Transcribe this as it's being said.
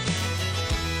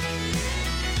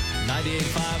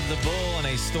98.5 The Bull on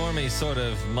a stormy sort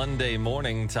of Monday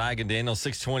morning. Tig and Daniel,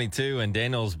 622, and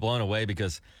Daniel's blown away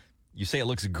because you say it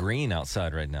looks green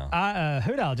outside right now.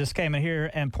 Hoodal just came in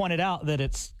here and pointed out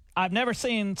that I've never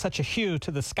seen such a hue to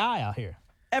the sky out here,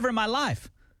 ever in my life.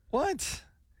 What?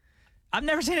 I've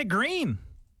never seen it green.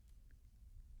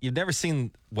 You've never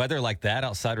seen weather like that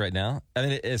outside right now? I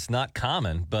mean, it's not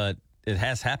common, but it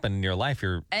has happened in your life.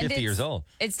 You're 50 years old.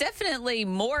 It's definitely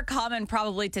more common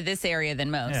probably to this area than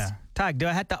most. Yeah. Tig, do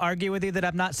I have to argue with you that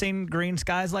I've not seen green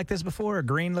skies like this before, a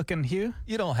green-looking hue?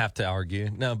 You don't have to argue.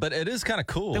 No, but it is kind of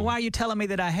cool. Then why are you telling me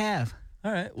that I have?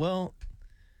 All right, well.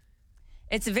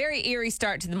 It's a very eerie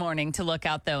start to the morning to look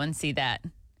out, though, and see that.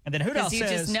 And then Hoodal says...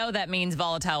 Because you just know that means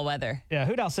volatile weather. Yeah,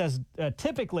 Hoodal says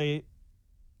typically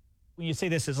when you see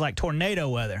this, it's like tornado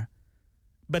weather.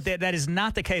 But that is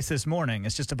not the case this morning.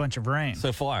 It's just a bunch of rain.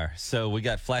 So far. So we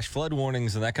got flash flood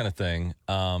warnings and that kind of thing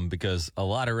because a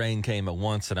lot of rain came at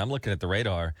once. And I'm looking at the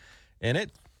radar, and it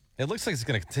looks like it's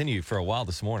going to continue for a while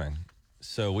this morning.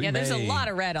 So there's a lot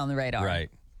of red on the radar. Right.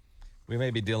 We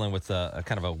may be dealing with a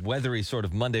kind of a weathery sort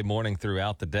of Monday morning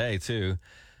throughout the day, too.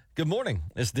 Good morning.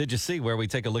 It's Did You See, where we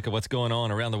take a look at what's going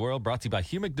on around the world, brought to you by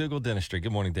Hugh McDougall Dentistry.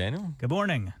 Good morning, Daniel. Good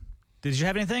morning. Did you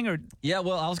have anything? Or Yeah,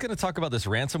 well, I was going to talk about this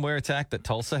ransomware attack that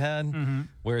Tulsa had,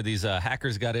 where these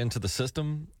hackers got into the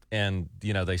system and,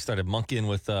 they started monkeying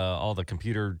with all the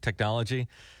computer technology.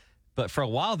 But for a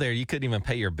while there, you couldn't even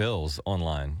pay your bills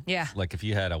online. Yeah. Like if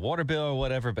you had a water bill or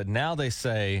whatever. But now they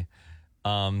say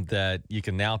that you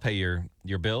can now pay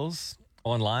your bills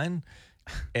online.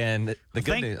 And the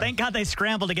good news, thank God they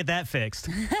scrambled to get that fixed.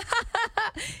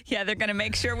 Yeah, they're going to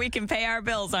make sure we can pay our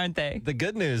bills, aren't they? The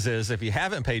good news is if you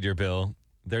haven't paid your bill,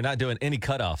 they're not doing any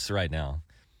cutoffs right now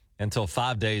until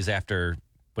 5 days after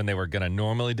when they were going to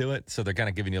normally do it. So they're kind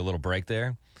of giving you a little break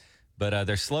there. But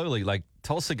they're slowly, like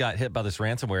Tulsa got hit by this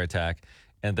ransomware attack,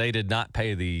 and they did not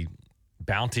pay the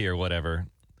bounty or whatever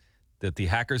that the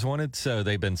hackers wanted. So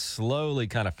they've been slowly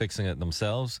kind of fixing it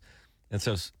themselves. And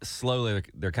so slowly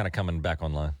they're kind of coming back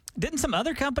online. Didn't some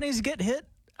other companies get hit?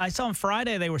 I saw on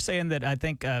Friday they were saying that I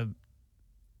think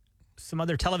some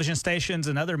other television stations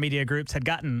and other media groups had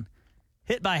gotten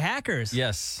hit by hackers.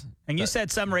 Yes. And you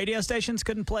said some radio stations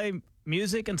couldn't play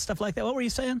music and stuff like that. What were you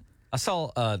saying? I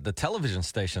saw the television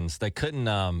stations. They couldn't,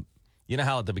 you know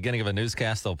how at the beginning of a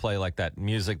newscast they'll play like that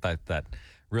music, that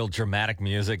real dramatic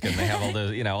music, and they have all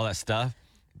the, all that stuff.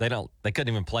 They couldn't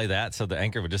even play that, so the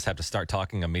anchor would just have to start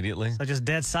talking immediately. So just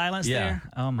dead silence there?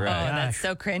 Oh, my Right. Oh, gosh. that's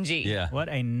so cringy. Yeah. What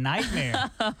a nightmare.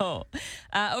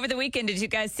 Over the weekend, did you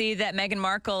guys see that Meghan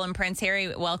Markle and Prince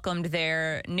Harry welcomed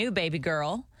their new baby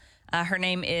girl? Her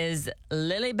name is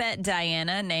Lilibet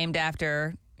Diana, named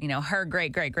after, her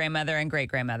great-great-grandmother and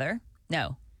great-grandmother.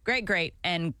 No, great-great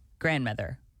and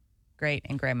grandmother. Great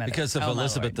and grandmother. Because of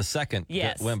Elizabeth II,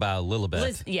 Yes. that went by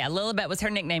Lilibet. Lilibet was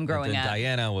her nickname growing and up.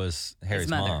 Diana was Harry's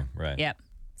His mother. mom, right? Yep.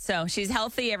 So she's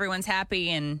healthy, everyone's happy,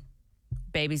 and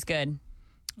baby's good.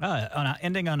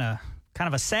 Ending on a kind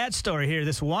of a sad story here.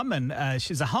 This woman,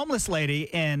 she's a homeless lady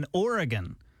in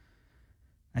Oregon.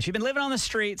 Now, she'd been living on the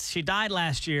streets. She died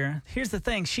last year. Here's the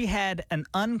thing. She had an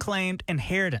unclaimed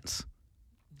inheritance.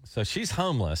 So she's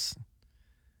homeless.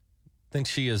 Thinks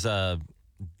she is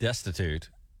destitute,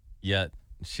 yet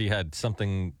she had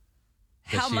something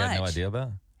that How she had no much? idea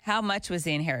about. How much was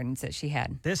the inheritance that she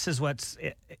had? This is what's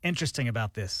interesting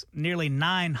about this. Nearly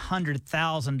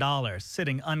 $900,000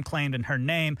 sitting unclaimed in her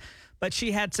name. But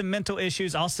she had some mental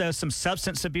issues, also some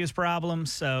substance abuse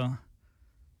problems. So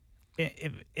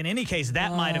in any case,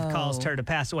 that might have caused her to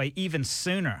pass away even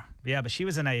sooner. Yeah, but she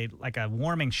was in a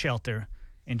warming shelter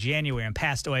in January and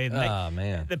passed away.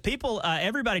 Man. The people,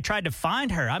 everybody tried to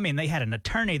find her. I mean, they had an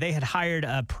attorney. They had hired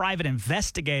a private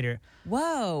investigator.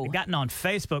 Whoa. Gotten on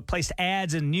Facebook, placed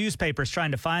ads in newspapers trying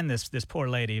to find this poor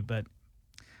lady. But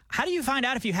how do you find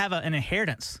out if you have an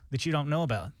inheritance that you don't know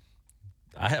about?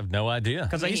 I have no idea.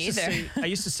 Because I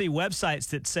used to see websites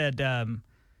that said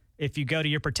if you go to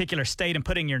your particular state and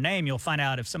put in your name, you'll find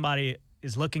out if somebody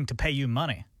is looking to pay you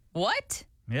money. What?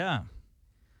 Yeah.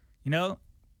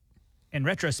 In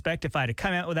retrospect, if I had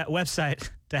come out with that website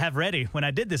to have ready when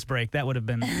I did this break, that would have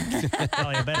been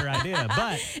probably a better idea.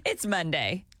 But It's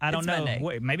Monday. I don't know. Monday.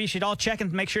 Wait, maybe you should all check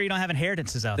and make sure you don't have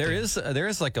inheritances out there. There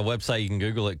is like a website, you can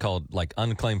Google it, called like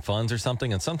unclaimed funds or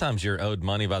something, and sometimes you're owed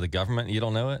money by the government and you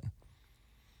don't know it.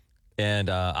 And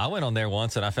I went on there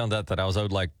once and I found out that I was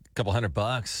owed like a couple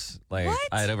 $100. Like What?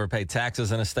 I had overpaid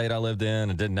taxes in a state I lived in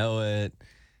and didn't know it.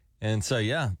 And so,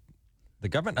 yeah, the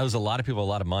government owes a lot of people a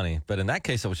lot of money. But in that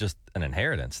case, it was just an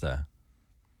inheritance, though.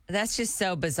 That's just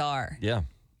so bizarre. Yeah.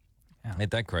 Yeah.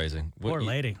 Ain't that crazy? Poor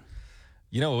lady.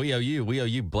 You know what we owe you? We owe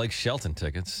you Blake Shelton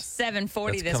tickets.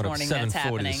 7:40 this coming up morning. That's 7:40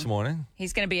 happening. this morning.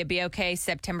 He's going to be at BOK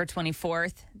September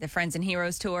 24th, the Friends and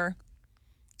Heroes tour.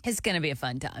 It's going to be a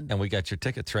fun time. And we got your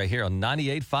tickets right here on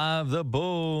 98.5 The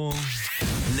Bull.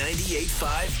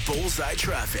 98.5 Bullseye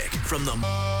Traffic from the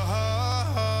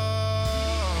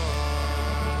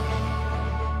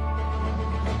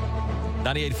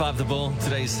 98.5 The Bull.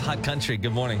 Today's Hot Country.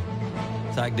 Good morning.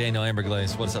 Tag Daniel Amber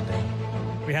Glaze. What's up,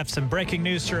 Dan? We have some breaking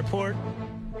news to report.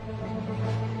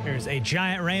 There's a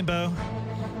giant rainbow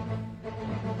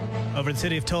over the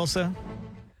city of Tulsa.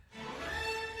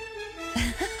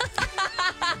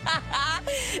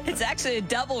 It's actually a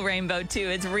double rainbow, too.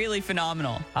 It's really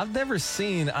phenomenal. I've never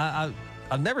seen I've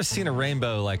never seen a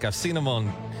rainbow like I've seen them on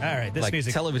All right, this like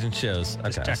music television shows.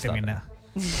 distracting me now.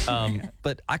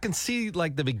 But I can see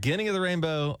like the beginning of the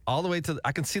rainbow all the way to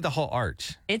I can see the whole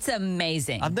arch. It's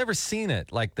amazing. I've never seen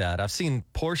it like that. I've seen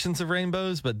portions of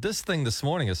rainbows, but this thing this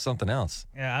morning is something else.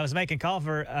 Yeah, I was making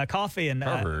coffee and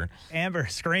Carver. Amber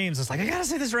screams. It's like, I got to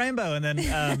see this rainbow. And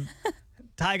then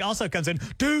Tig also comes in,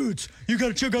 dudes, you got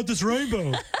to check out this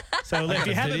rainbow. So if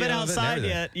you haven't been video of it and outside everything.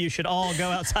 yet, you should all go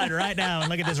outside right now and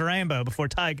look at this rainbow before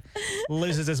Tig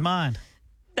loses his mind.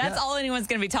 That's all anyone's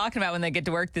going to be talking about when they get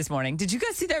to work this morning. Did you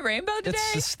guys see that rainbow today?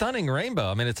 It's a stunning rainbow.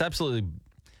 I mean, it's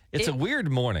a weird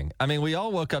morning. I mean, we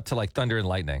all woke up to like thunder and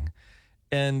lightning.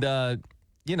 And,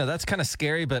 that's kind of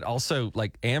scary, but also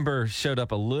like Amber showed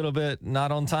up a little bit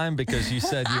not on time because you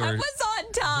said you I were. was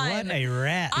on time. What a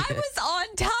rat. I was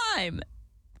on time.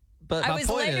 But I my was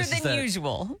point later is than that,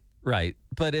 usual. Right.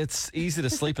 But it's easy to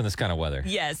sleep in this kind of weather.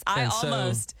 Yes, I And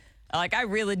so- I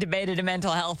really debated a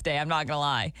mental health day. I'm not going to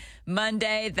lie.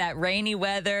 Monday, that rainy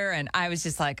weather, and I was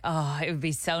just like, oh, it would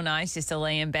be so nice just to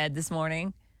lay in bed this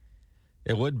morning.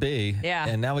 It would be. Yeah.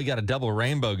 And now we got a double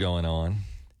rainbow going on.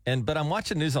 But I'm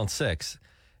watching News on 6.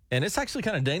 And it's actually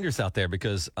kind of dangerous out there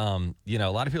because, a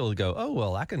lot of people go, oh,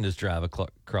 well, I can just drive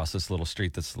across this little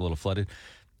street that's a little flooded.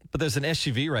 But there's an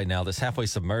SUV right now that's halfway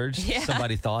submerged. Yeah.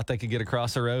 Somebody thought they could get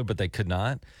across the road, but they could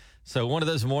not. So one of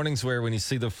those mornings where when you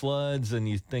see the floods and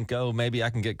you think, oh, maybe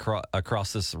I can get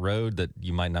across this road that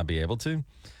you might not be able to.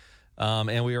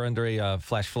 And we are under a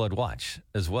flash flood watch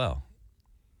as well.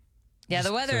 Yeah,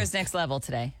 the weather is next level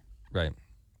today. Right.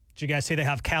 Did you guys see they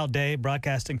have Cal Day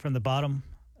broadcasting from the bottom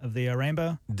of the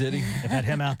rainbow? Did he? They've had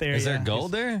him out there. Is there yeah.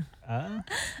 gold there?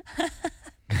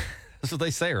 That's what they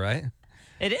say, right?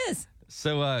 It is.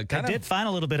 So They kind did of find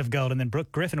a little bit of gold, and then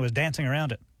Brooke Griffin was dancing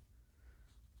around it.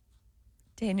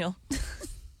 Daniel.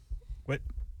 What?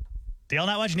 Do y'all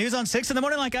not watch News on 6 in the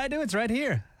morning like I do? It's right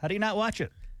here. How do you not watch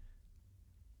it?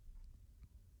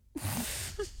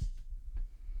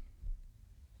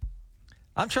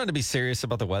 I'm trying to be serious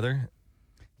about the weather.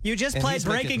 You just And played he's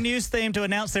breaking making- news theme to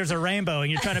announce there's a rainbow,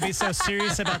 and you're trying to be so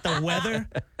serious about the weather?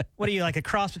 What are you, like a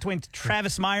cross between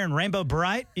Travis Meyer and Rainbow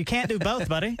Bright? You can't do both,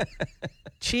 buddy.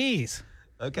 Jeez.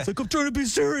 Okay. It's like, I'm trying to be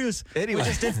serious. Anyway. We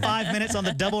just did 5 minutes on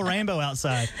the double rainbow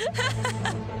outside.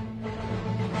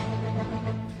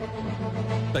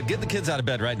 But get the kids out of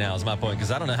bed right now is my point, because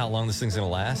I don't know how long this thing's going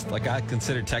to last. Like, I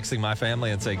considered texting my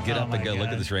family and say, get Oh up and my go look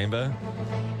God. at this rainbow.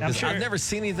 I'm 'Cause sure. I've never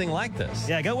seen anything like this.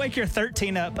 Yeah, go wake your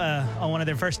 13 up on one of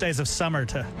their first days of summer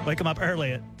to wake them up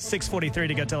early at 6:43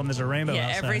 to go tell them there's a rainbow Yeah,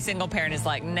 outside. every single parent is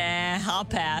like, nah, I'll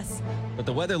pass. But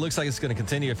the weather looks like it's going to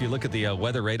continue. If you look at the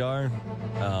weather radar,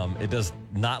 it does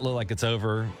not look like it's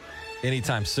over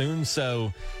anytime soon.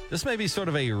 So this may be sort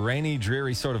of a rainy,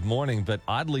 dreary sort of morning, but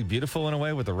oddly beautiful in a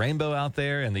way with the rainbow out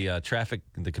there, and the traffic,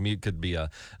 the commute could be a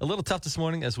little tough this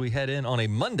morning as we head in on a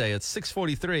Monday at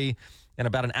 6:43. And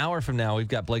about an hour from now, we've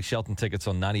got Blake Shelton tickets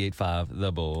on 98.5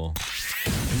 The Bull.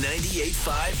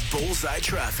 98.5 Bullseye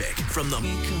Traffic from the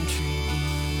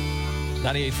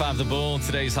 98.5 The Bull.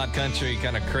 Today's Hot Country.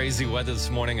 Kind of crazy weather this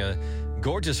morning. A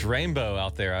gorgeous rainbow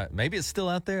out there. Maybe it's still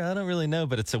out there. I don't really know,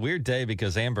 but it's a weird day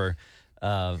because Amber,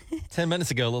 10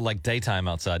 minutes ago, looked like daytime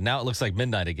outside. Now it looks like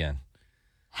midnight again.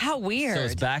 How weird. So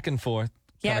it's back and forth.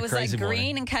 Yeah, Kinda it was like crazy green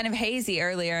morning. and kind of hazy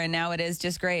earlier, and now it is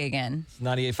just gray again.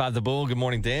 98.5 The Bull. Good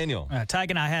morning, Daniel.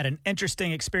 Tig and I had an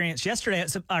interesting experience yesterday.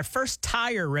 It's our first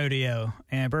tire rodeo,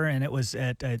 Amber, and it was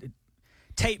at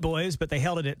Tate Boys, but they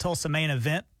held it at Tulsa Main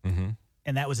Event,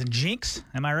 and that was in Jinx.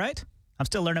 Am I right? I'm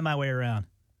still learning my way around.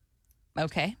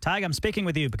 Okay. Tig, I'm speaking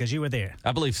with you because you were there.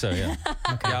 I believe so, yeah.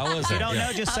 Yeah, I was If you there, don't yeah.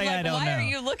 know, just say I'm I like, don't why know. are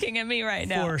you looking at me right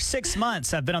now? For 6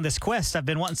 months, I've been on this quest. I've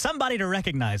been wanting somebody to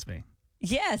recognize me.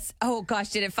 Yes. Oh, gosh,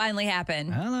 did it finally happen?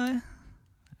 Well,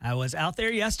 I was out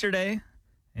there yesterday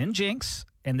in Jinx,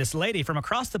 and this lady from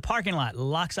across the parking lot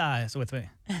locks eyes with me.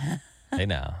 Hey,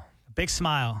 now. A big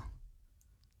smile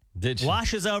Did she?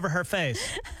 washes over her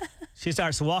face. She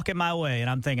starts walking my way, and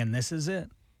I'm thinking, this is it.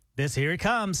 here he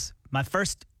comes. My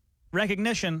first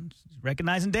recognizing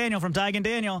Daniel from Tig and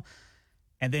Daniel.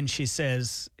 And then she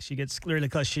says, she gets really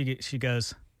close. She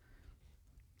goes,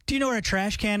 do you know where a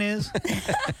trash can is?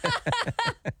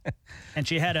 And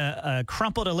she had a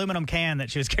crumpled aluminum can that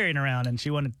she was carrying around, and she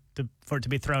wanted for it to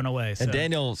be thrown away. So And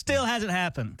Daniel still hasn't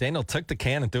happened. Daniel took the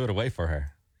can and threw it away for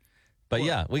her. But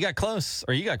yeah, we got close,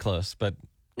 or you got close, but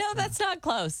No, that's not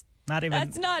close. Not even.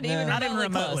 That's not even Not even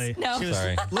remotely. close. No. She was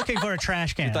Sorry. looking for a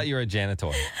trash can. I thought you were a janitor.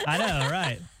 I know,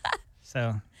 right?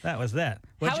 So that was that.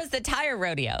 How was the tire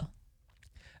rodeo?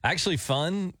 Actually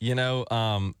fun.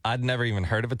 I'd never even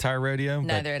heard of a tire rodeo. but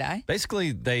Neither had I.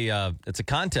 Basically, it's a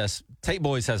contest. Tate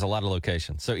Boys has a lot of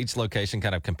locations. So each location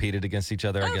kind of competed against each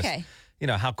other, I Okay.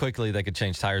 guess. How quickly they could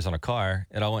change tires on a car.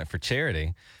 It all went for charity.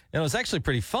 And it was actually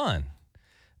pretty fun.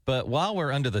 But while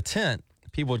we're under the tent,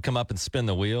 people would come up and spin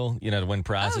the wheel, to win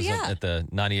prizes yeah. at the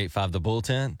 98.5 The Bull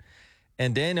tent.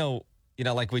 And Daniel,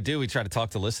 like we do, we try to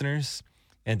talk to listeners.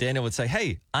 And Daniel would say,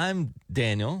 hey, I'm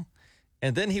Daniel.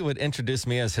 And then he would introduce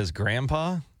me as his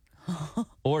grandpa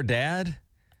or dad.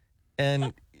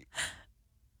 And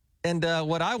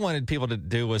what I wanted people to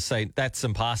do was say, that's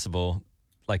impossible.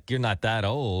 Like, you're not that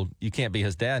old. You can't be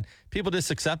his dad. People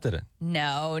just accepted it.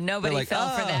 No, nobody They're like, fell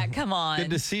for "Oh, that. Come on.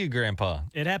 Good to see you, Grandpa.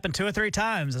 It happened 2 or 3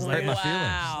 times. It's Hurt my like, feelings.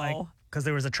 Wow. because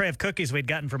there was a tray of cookies we'd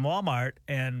gotten from Walmart,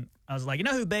 and I was like, you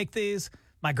know who baked these?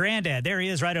 My granddad. There he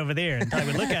is right over there. And I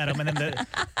would look at him, and then the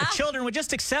children would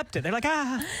just accept it. They're like,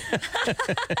 ah.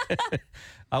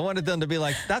 I wanted them to be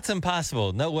like, that's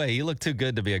impossible. No way. You look too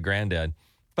good to be a granddad.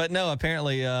 But no,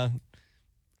 apparently I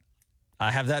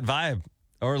have that vibe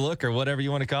or look or whatever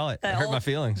you want to call it. It hurt my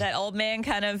feelings. That old man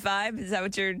kind of vibe. Is that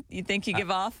what you think you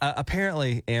give off?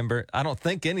 Apparently, Amber, I don't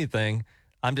think anything.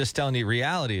 I'm just telling you,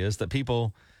 reality is that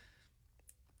people,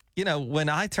 when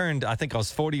I turned, I think I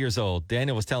was 40 years old,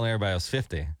 Daniel was telling everybody I was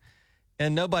 50.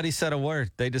 And nobody said a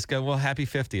word. They just go, well, happy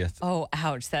 50th. Oh,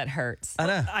 ouch. That hurts. I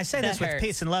know. I say this That with hurts.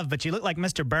 peace and love, but you look like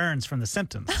Mr. Burns from The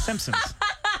Simpsons.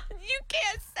 You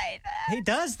can't say that. He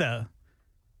does, though.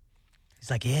 He's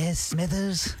like, yes,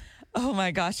 Smithers. Oh, my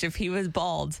gosh. If he was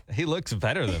bald. He looks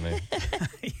better than me.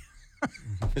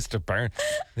 Mr. Byrne.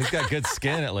 He's got good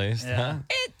skin at least. Yeah. Huh?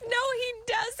 No, he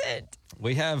doesn't.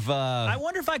 We have I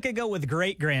wonder if I could go with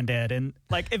great granddad, and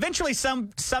eventually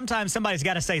sometimes somebody's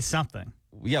got to say something.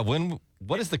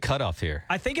 what is the cutoff here?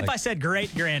 I think if I said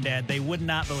great granddad, they would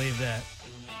not believe that.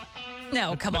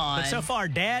 No, come on. But so far,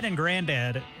 dad and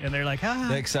granddad, and they're like,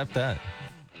 They accept that.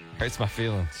 Hurts my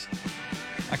feelings.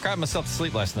 I cried myself to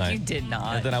sleep last night. You did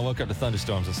not. And then I woke up to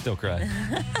thunderstorms and still cried.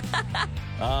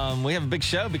 We have a big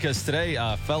show because today,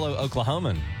 fellow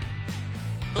Oklahoman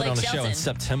put Blake on a show in Shelton.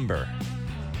 September.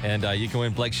 And you can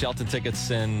win Blake Shelton tickets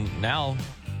in now,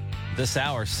 this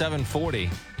hour, 7:40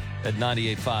 at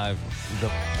 98.5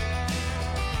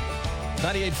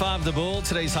 The Bull.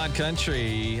 Today's Hot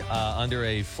Country under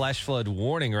a flash flood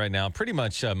warning right now. Pretty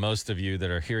much most of you that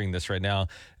are hearing this right now.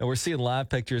 And we're seeing live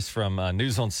pictures from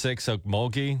News on 6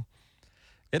 Okmulgee.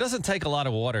 It doesn't take a lot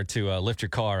of water to lift your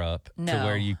car up to No.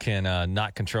 where you can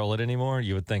not control it anymore.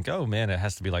 You would think, oh, man, it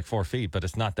has to be like 4 feet, but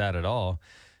it's not that at all.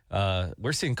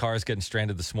 We're seeing cars getting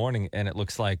stranded this morning, and it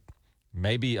looks like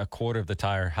maybe a quarter of the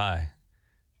tire high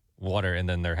water, and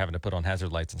then they're having to put on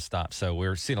hazard lights and stop. So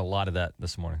we're seeing a lot of that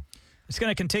this morning. it's going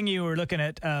to continue. We're looking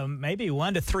at maybe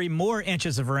 1 to 3 more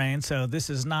inches of rain, so this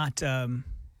is not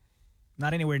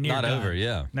anywhere near Not done. over,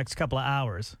 yeah. Next couple of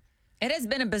hours. It has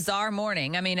been a bizarre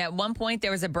morning. I mean, at one point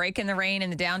there was a break in the rain in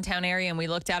the downtown area, and we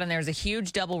looked out and there was a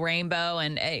huge double rainbow,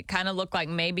 and it kind of looked like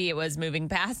maybe it was moving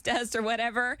past us or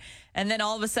whatever. And then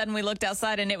all of a sudden we looked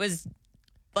outside and it was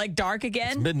like dark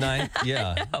again. Midnight,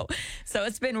 yeah. No. So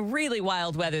it's been really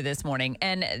wild weather this morning.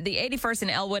 And the 81st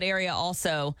and Elwood area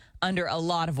also under a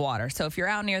lot of water. So if you're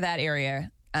out near that area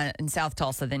in South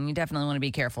Tulsa, then you definitely want to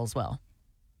be careful as well.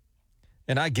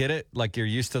 And I get it. Like, you're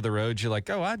used to the roads. You're like,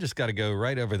 oh, I just got to go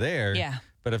right over there. Yeah.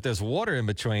 But if there's water in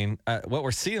between, what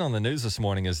we're seeing on the news this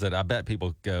morning is that I bet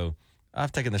people go,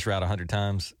 I've taken this route 100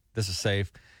 times. This is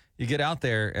safe. You get out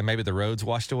there and maybe the road's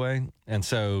washed away. And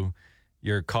so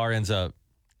your car ends up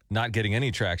not getting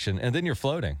any traction, and then you're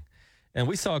floating. And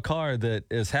we saw a car that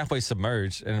is halfway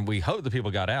submerged, and we hope the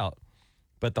people got out.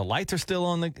 But the lights are still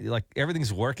on,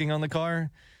 everything's working on the car.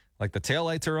 Like, the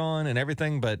taillights are on and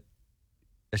everything, but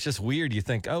it's just weird. You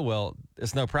think, oh, well,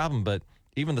 it's no problem. But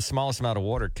even the smallest amount of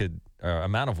water could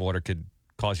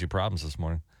cause you problems this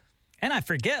morning. And I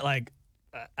forget,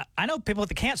 I know people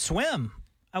that can't swim.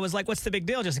 I was like, what's the big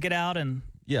deal? Just get out and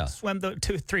Yeah. swim the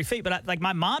 2-3 feet. But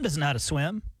my mom doesn't know how to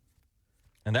swim.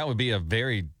 And that would be a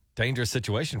very dangerous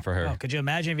situation for her. Oh, could you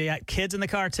imagine if you got kids in the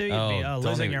car too? You'd be don't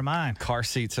losing even- your mind. Car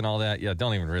seats and all that. Yeah,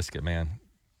 don't even risk it, man.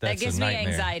 That that's gives a me nightmare.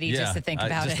 anxiety Yeah, just to think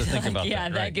about just it. to think about yeah,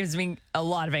 that. that Right. gives me a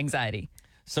lot of anxiety.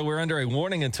 So we're under a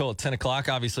warning until 10 o'clock.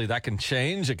 Obviously, that can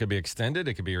change. It could be extended.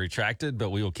 It could be retracted, but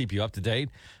we will keep you up to date.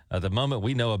 The moment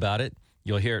we know about it,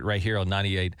 you'll hear it right here on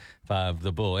 98.5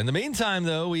 The Bull. In the meantime,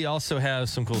 though, we also have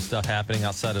some cool stuff happening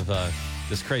outside of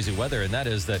this crazy weather, and that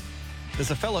is that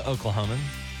there's a fellow Oklahoman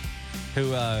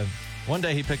who one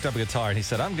day he picked up a guitar and he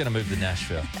said, I'm going to move to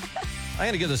Nashville. I'm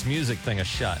going to give this music thing a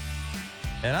shot.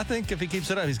 And I think if he keeps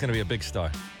it up, he's going to be a big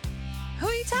star. Who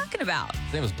are you talking about?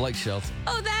 His name was Blake Shelton.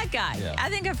 Oh, that guy. Yeah. I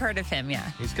think I've heard of him, yeah.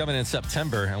 He's coming in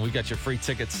September, and we've got your free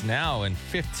tickets now in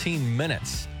 15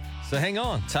 minutes. So hang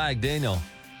on. Ty Daniel,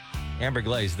 Amber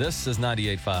Glaze. This is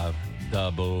 98.5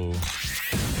 The Bull.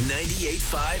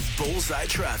 98.5 Bullseye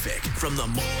Traffic from the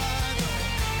Mo-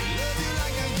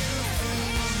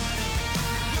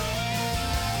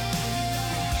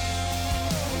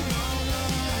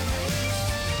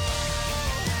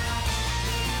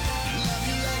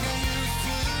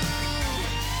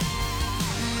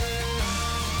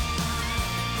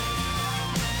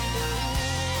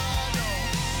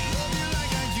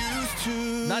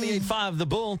 98.5 The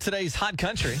Bull, today's hot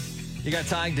country. You got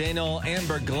Ty Daniel,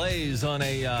 Amber Glaze on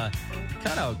a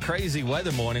kind of crazy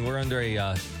weather morning. We're under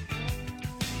a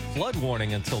flood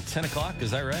warning until 10 o'clock.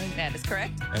 Is that right? That is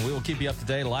correct. And we will keep you up to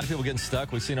date. A lot of people getting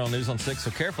stuck. We've seen it on News on 6,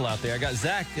 so careful out there. I got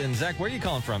Zach. And Zach, where are you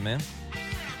calling from, man?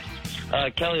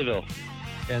 Kellyville.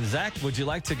 And Zach, would you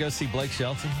like to go see Blake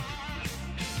Shelton?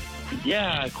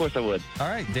 Yeah, of course I would. All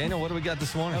right, Daniel, what do we got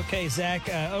this morning? Okay, Zach,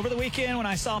 over the weekend when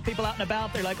I saw people out and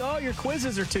about, they're like, oh, your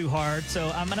quizzes are too hard. So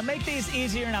I'm going to make these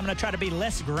easier and I'm going to try to be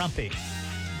less grumpy.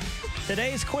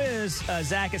 Today's quiz,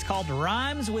 Zach, is called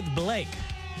Rhymes with Blake.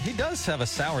 He does have a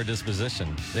sour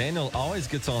disposition. Daniel always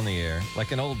gets on the air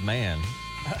like an old man,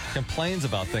 complains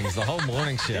about things the whole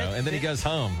morning show, and then he goes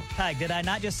home. Ty, did I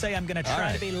not just say I'm going to All try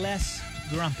right. to be less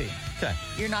grumpy? Okay,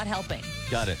 You're not helping.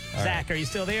 got it. All Zach, right. are you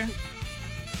still there?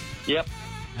 Yep.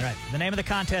 All right. The name of the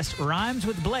contest, Rhymes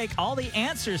with Blake. All the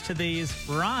answers to these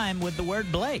rhyme with the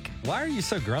word Blake. Why are you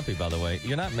so grumpy, by the way?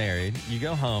 You're not married. You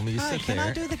go home, you Hi, sit can there.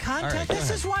 I do the All contest? right, go This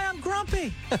ahead. is why I'm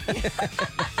grumpy.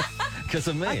 Because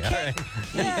of me. I All can't. right.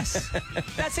 Yes.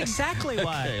 That's exactly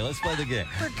why. Okay, let's play the game.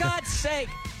 For God's sake.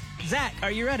 Zach,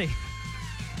 are you ready?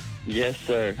 Yes,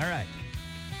 sir. All right.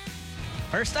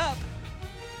 First up,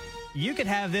 you can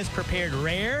have this prepared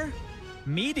rare,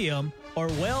 medium, or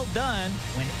well done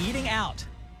when eating out.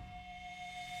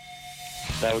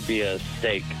 That would be a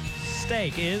steak.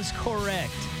 Steak is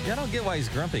correct. Yeah, I don't get why he's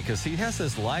grumpy, because he has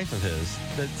this life of his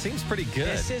that seems pretty good.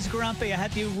 This is grumpy.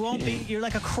 You won't be. You're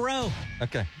like a crow.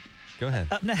 Okay, go ahead.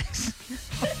 Up next.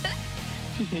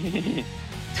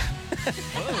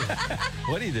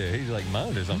 What do you do? He like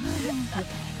moaned or something.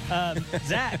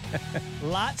 Zach,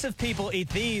 lots of people eat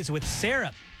these with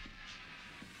syrup.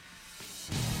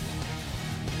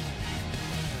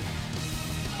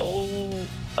 Oh,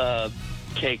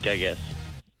 cake, I guess.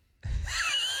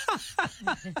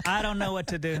 I don't know what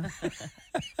to do.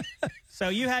 So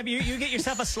you get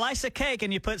yourself a slice of cake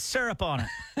and you put syrup on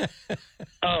it.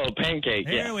 Oh, pancake.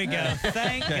 Here Yeah. we go.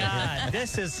 Thank God.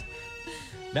 This is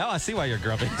Now I see why you're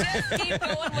grumpy. Just keep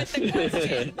going with the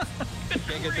question.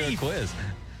 Can't get through a quiz.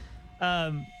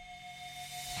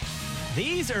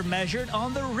 these are measured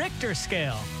on the Richter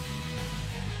scale.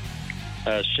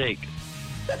 Shake.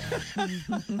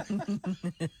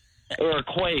 Or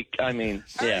quake, I mean.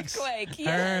 Yeah. Quake,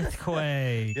 yes.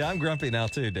 Earthquake. Yeah, I'm grumpy now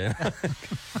too, Dan. All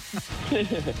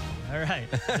right.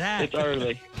 Zach. It's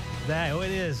early. Zach, oh,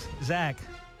 it is. Zach,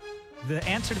 the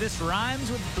answer to this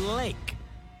rhymes with Blake.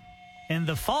 In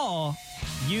the fall,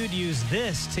 you'd use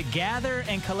this to gather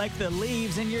and collect the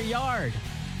leaves in your yard.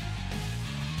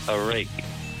 A rake.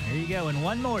 There you go. And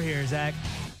one more here, Zach.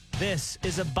 This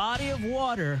is a body of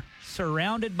water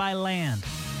surrounded by land.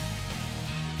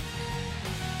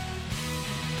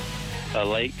 A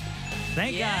lake.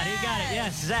 Thank God. He got it.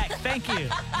 Yes, Zach, thank you. Okay,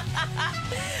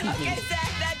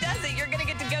 Zach, that does it. You're going to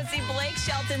get to go see Blake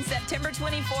Shelton September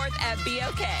 24th at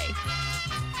BOK.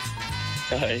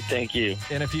 All right, thank you.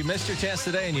 And if you missed your chance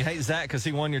today and you hate Zach because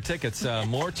he won your tickets,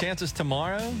 more chances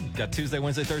tomorrow. Got Tuesday,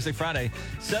 Wednesday, Thursday, Friday.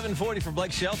 7:40 for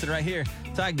Blake Shelton right here.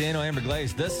 Ty Daniel, Amber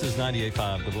Glaze. This is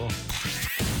 98.5 The Bull.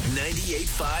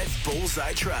 98.5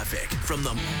 Bullseye Traffic from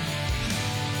the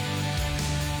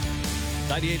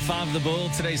 98.5 The Bull.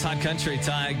 Today's hot country.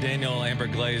 Ty Daniel, Amber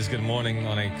Glaze. Good morning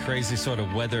on a crazy sort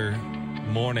of weather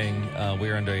morning.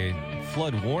 We're under a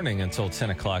flood warning until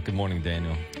 10 o'clock. Good morning,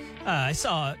 Daniel. I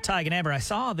saw, Ty and Amber, I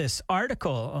saw this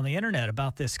article on the internet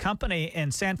about this company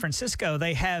in San Francisco.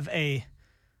 They have a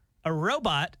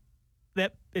robot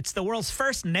that it's the world's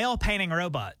first nail painting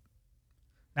robot.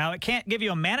 Now, it can't give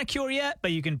you a manicure yet,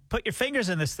 but you can put your fingers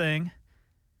in this thing,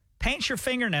 paint your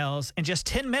fingernails in just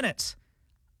 10 minutes.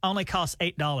 Only costs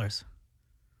 $8.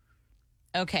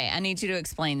 Okay, I need you to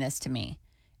explain this to me.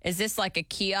 Is this like a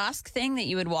kiosk thing that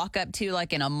you would walk up to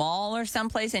like in a mall or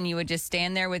someplace and you would just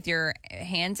stand there with your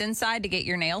hands inside to get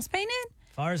your nails painted?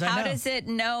 As far as I know. How does it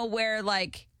know where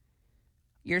like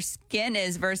your skin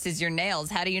is versus your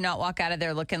nails? How do you not walk out of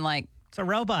there looking like... It's a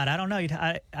robot. I don't know. You'd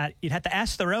have to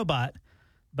ask the robot.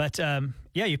 But,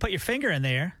 yeah, you put your finger in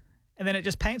there, and then it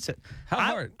just paints it. How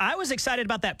hard? I was excited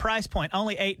about that price point,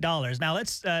 only $8. Now,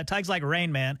 let's, Tug's like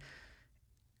Rain Man.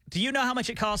 Do you know how much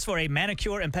it costs for a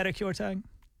manicure and pedicure, Tug?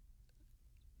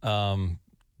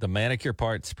 The manicure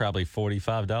part's probably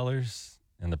 $45,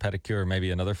 and the pedicure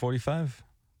maybe another $45.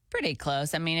 Pretty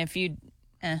close. I mean, if you...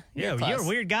 You're a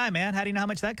weird guy, man. How do you know how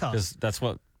much that costs? Because that's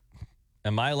what,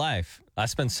 in my life, I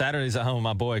spend Saturdays at home with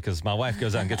my boy because my wife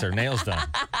goes out and gets her nails done.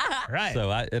 Right. So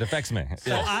it affects me.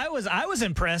 So I was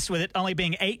impressed with it only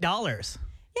being $8.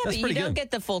 Yeah, That's but you pretty don't good.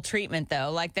 get the full treatment, though.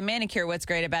 Like the manicure, what's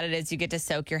great about it is you get to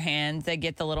soak your hands. They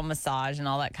get the little massage and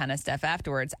all that kind of stuff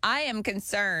afterwards. I am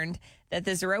concerned that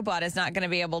this robot is not going to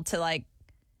be able to, like,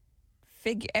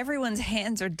 figure. Everyone's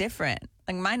hands are different.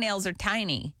 Like, my nails are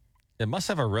tiny. It must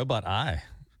have a robot eye.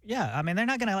 Yeah, I mean, they're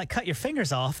not going to, like, cut your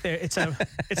fingers off. It's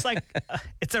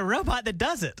a robot that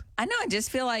does it. I know. I just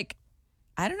feel like,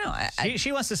 I don't know.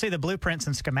 She wants to see the blueprints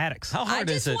and schematics. How I hard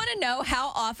just is it? want to know how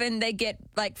often they get,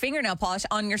 like, fingernail polish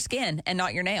on your skin and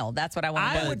not your nail. That's what I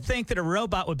want to know. I would think that a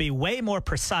robot would be way more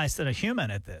precise than a human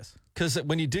at this. Because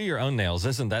when you do your own nails,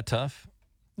 isn't that tough?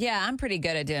 Yeah, I'm pretty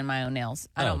good at doing my own nails.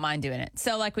 I don't mind doing it.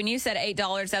 So, like, when you said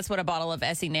 $8, that's what a bottle of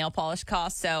Essie nail polish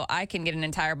costs. So I can get an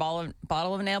entire bottle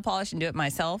of nail polish and do it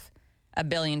myself a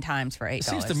billion times for $8. It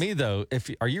seems to me, though,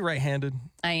 are you right-handed?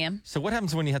 I am. So what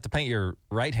happens when you have to paint your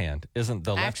right hand? Isn't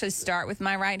the I left? actually start with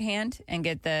my right hand and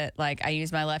I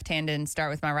use my left hand and start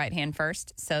with my right hand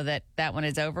first so that one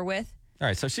is over with. All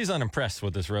right, so she's unimpressed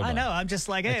with this robot. I know. I'm just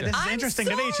like, hey, this is I'm interesting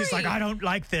to me. She's like, sorry. I don't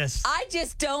like this. I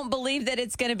just don't believe that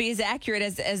it's going to be as accurate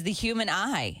as the human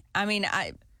eye. I mean,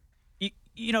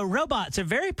 You know, robots are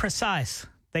very precise.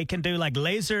 They can do like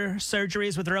laser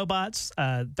surgeries with robots.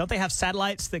 Don't they have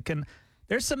satellites that can?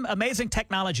 There's some amazing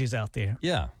technologies out there.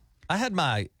 Yeah. I had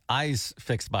my eyes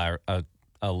fixed by a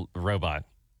robot.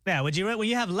 Yeah, would you when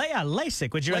you have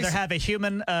LASIK? Would you rather LASIK. have a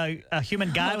human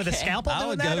guy with a Okay. scalpel I doing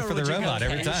would that, go or for the would you robot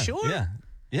every okay, time. Sure. Yeah.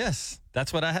 Yes.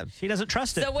 That's what I have. She doesn't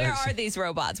trust it. so where are these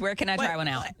robots? Where can I try one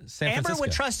out? San Amber Francisco.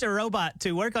 would trust a robot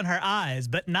to work on her eyes,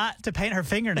 but not to paint her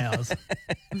fingernails.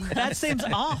 That seems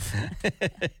off.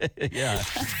 Yeah.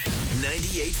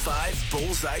 98.5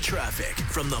 Bullseye Traffic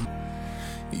from the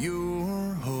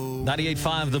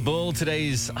 98.5 The Bull,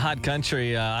 today's hot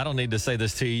country. I don't need to say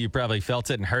this to you. You probably felt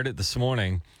it and heard it this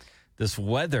morning. This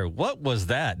weather, what was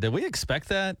that? Did we expect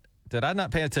that? Did I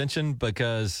not pay attention?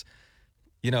 Because,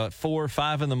 at 4 or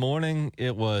 5 in the morning,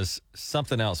 it was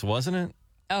something else, wasn't it?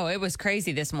 Oh, it was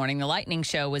crazy this morning. The lightning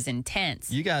show was intense.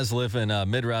 You guys live in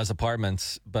mid-rise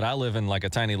apartments, but I live in like a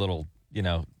tiny little,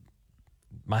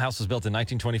 my house was built in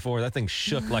 1924. That thing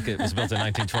shook like it was built in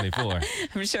 1924.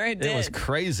 I'm sure it did. It was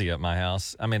crazy at my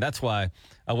house. I mean, that's why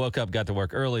I woke up, got to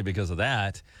work early because of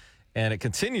that. And it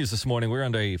continues this morning. We're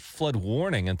under a flood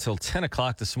warning until 10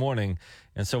 o'clock this morning.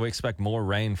 And so we expect more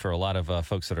rain for a lot of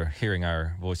folks that are hearing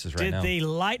our voices right now. Did the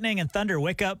lightning and thunder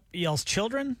wake up y'all's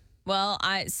children? Well,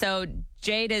 so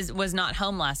Jade was not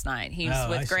home last night. He was Oh, I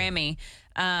with see. Grammy,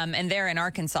 and they're in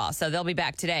Arkansas, so they'll be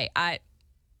back today.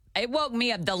 It woke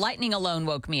me up. The lightning alone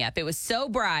woke me up. It was so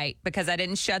bright because I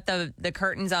didn't shut the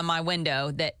curtains on my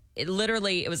window that it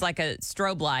was like a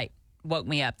strobe light woke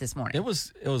me up this morning. It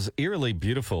was eerily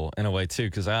beautiful in a way, too,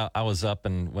 because I was up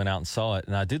and went out and saw it.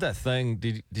 And I do that thing.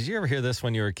 Did you ever hear this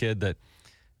when you were a kid, that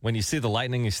when you see the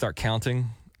lightning, you start counting?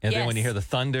 And then when you Yes. hear the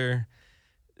thunder,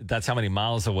 that's how many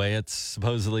miles away it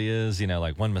supposedly is.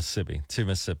 Like 1 Mississippi, 2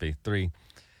 Mississippi, 3.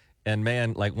 And,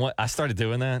 man, I started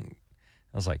doing that.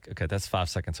 I was like, okay, that's 5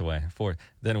 seconds away. 4.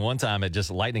 Then one time it just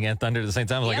lightning and thunder at the same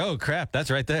time. I was Yep. like, oh, crap, that's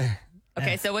right there.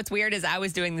 Okay, so what's weird is I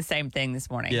was doing the same thing this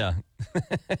morning. Yeah.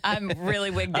 I'm really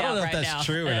wigged I don't out know right if now. that's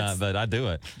true or not, but I do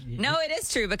it. No, it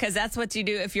is true because that's what you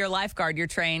do if you're a lifeguard. You're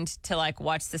trained to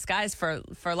watch the skies for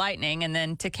lightning and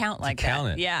then to count like count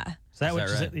that. it. Yeah. Is that Is what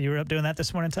that right? you were up doing that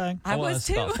this morning, Tug? I was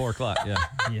too. About 4 o'clock, yeah.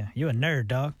 Yeah, you a nerd,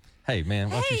 dog. Hey, man,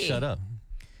 why don't you Hey. shut up?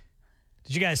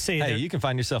 Did you guys see Hey, that? you can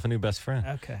find yourself a new best friend.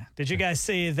 Okay. Did you guys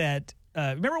see that?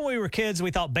 Remember when we were kids,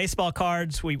 we thought baseball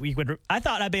cards, we would. I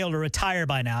thought I'd be able to retire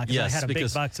by now because I had a big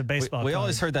because box of baseball we cards.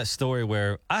 always heard that story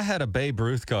where I had a Babe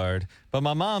Ruth card, but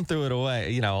my mom threw it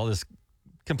away. All this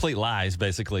complete lies,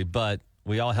 basically. But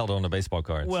we all held on to baseball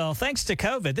cards. Well, thanks to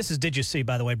COVID, this is Did You See,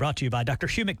 by the way, brought to you by Dr.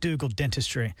 Hugh McDougall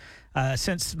Dentistry.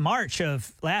 Since March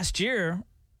of last year,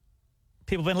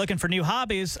 people have been looking for new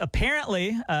hobbies.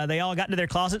 Apparently, they all got into their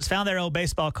closets, found their old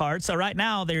baseball cards. So right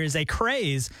now, there is a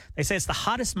craze. They say it's the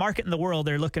hottest market in the world.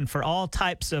 They're looking for all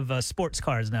types of sports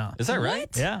cards now. Is that right?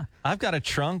 Yeah. I've got a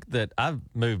trunk that I've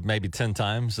moved maybe 10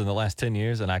 times in the last 10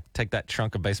 years, and I take that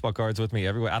trunk of baseball cards with me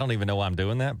everywhere. I don't even know why I'm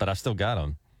doing that, but I've still got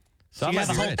them. So I you might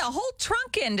have be a rich. The whole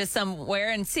trunk into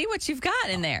somewhere and see what you've got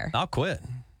in there. I'll quit.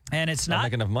 And it's I not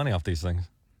make enough money off these things.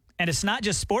 And it's not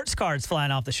just sports cards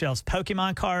flying off the shelves.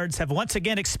 Pokemon cards have once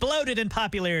again exploded in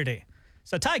popularity.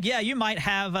 So, Tig, yeah, you might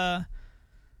have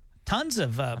tons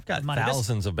of I've got money.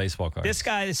 thousands of baseball cards. This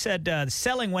guy said the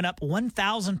selling went up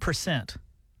 1,000%.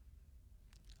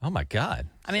 Oh, my God.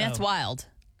 I mean, that's wild.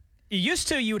 Used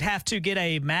to, you would have to get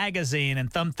a magazine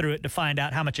and thumb through it to find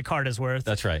out how much a card is worth.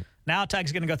 That's right. Now,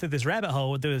 Tig's going to go through this rabbit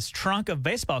hole with this trunk of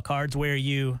baseball cards where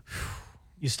you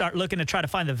start looking to try to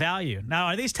find the value. Now,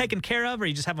 are these taken care of, or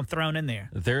you just have them thrown in there?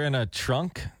 They're in a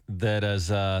trunk that is,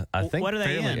 I think, What are they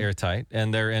fairly in? airtight.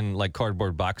 And they're in, like,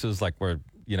 cardboard boxes, like where,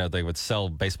 they would sell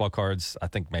baseball cards. I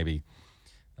think maybe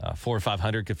 400 or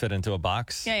 500 could fit into a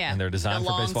box. Yeah. And they're designed the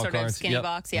for long, baseball sort cards. Of skinny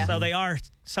box, yeah. So they are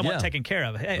somewhat Yeah. taken care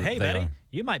of. Hey, They buddy, are.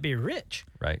 you might be rich.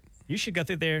 Right. You should go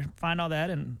through there, find all that,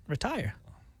 and retire.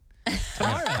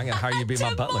 Tomorrow. I'm going to hire you to be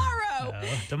my butler.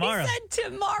 Tomorrow. He said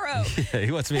tomorrow.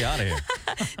 He wants me out of here.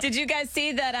 Did you guys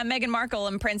see that Meghan Markle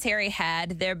and Prince Harry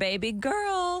had their baby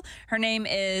girl? Her name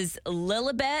is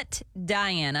Lilibet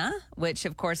Diana, which,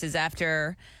 of course, is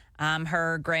after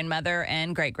her grandmother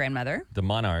and great-grandmother. The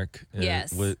monarch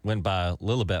Yes. went by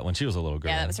Lilibet when she was a little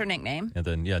girl. Yeah, that was her nickname. And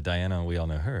then, Diana, we all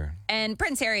know her. And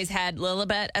Prince Harry's had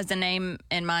Lilibet as a name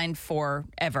in mind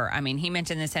forever. I mean, he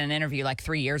mentioned this in an interview like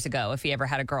 3 years ago. If he ever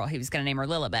had a girl, he was going to name her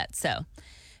Lilibet. So,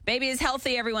 baby is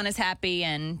healthy, everyone is happy,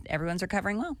 and everyone's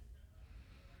recovering well.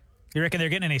 You reckon they're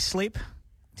getting any sleep?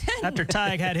 After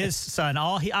Tig had his son,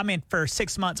 for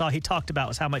 6 months, all he talked about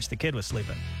was how much the kid was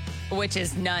sleeping. Which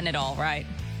is none at all, right?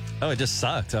 Oh, it just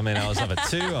sucked. I mean, I was up at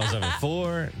 2, I was up at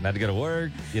 4, and had to go to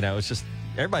work. It's just,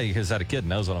 everybody who's had a kid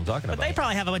knows what I'm talking But about. they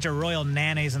probably have a bunch of royal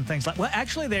nannies and things like. Well,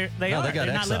 actually, they No, are. they got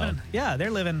They're not exiled. living. Yeah, they're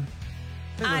living.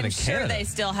 They live I'm in sure Canada. they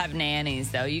still have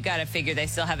nannies, though. You got to figure they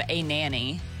still have a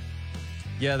nanny.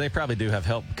 Yeah, they probably do have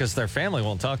help because their family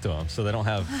won't talk to them, so they don't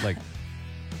have, the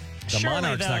Surely,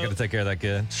 monarch's not though- going to take care of that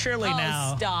kid. Surely Oh,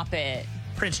 now, stop it.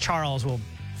 Prince Charles will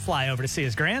fly over to see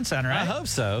his grandson, right? I hope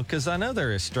so, because I know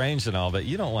they're estranged and all, but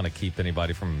you don't want to keep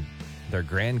anybody from their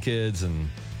grandkids and...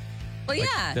 Well, Like,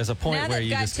 yeah. there's a point now where they've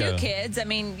you got just two go- kids. I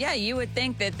mean, yeah, you would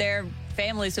think that their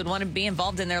families would want to be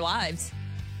involved in their lives.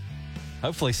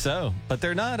 Hopefully so. But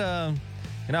they're not, I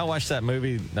watched that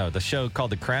movie, the show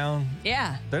called The Crown.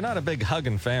 Yeah. They're not a big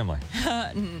hugging family.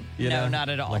 No, not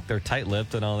at all. Like they're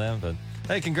tight-lipped and all that. But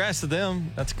hey, congrats to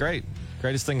them. That's great.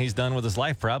 Greatest thing he's done with his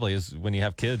life probably is when you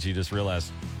have kids, you just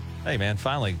realize, hey, man,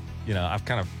 finally, I've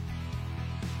kind of,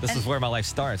 this is where my life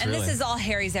starts, And really. this is all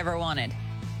Harry's ever wanted.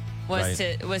 Was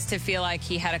Right. to feel like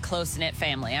he had a close-knit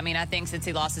family. I mean, I think since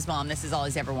he lost his mom, this is all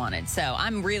he's ever wanted. So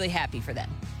I'm really happy for them.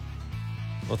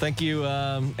 Well, thank you,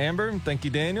 Amber. Thank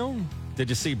you, Daniel. Did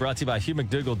You See? Brought to you by Hugh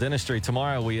McDougall Dentistry.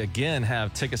 Tomorrow, we again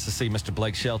have tickets to see Mr.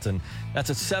 Blake Shelton. That's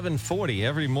at 7:40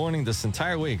 every morning this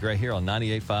entire week right here on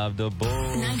 98.5 The Bull.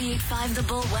 98.5 The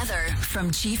Bull weather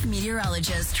from Chief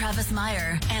Meteorologist Travis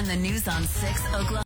Meyer and the News on 6 Oklahoma.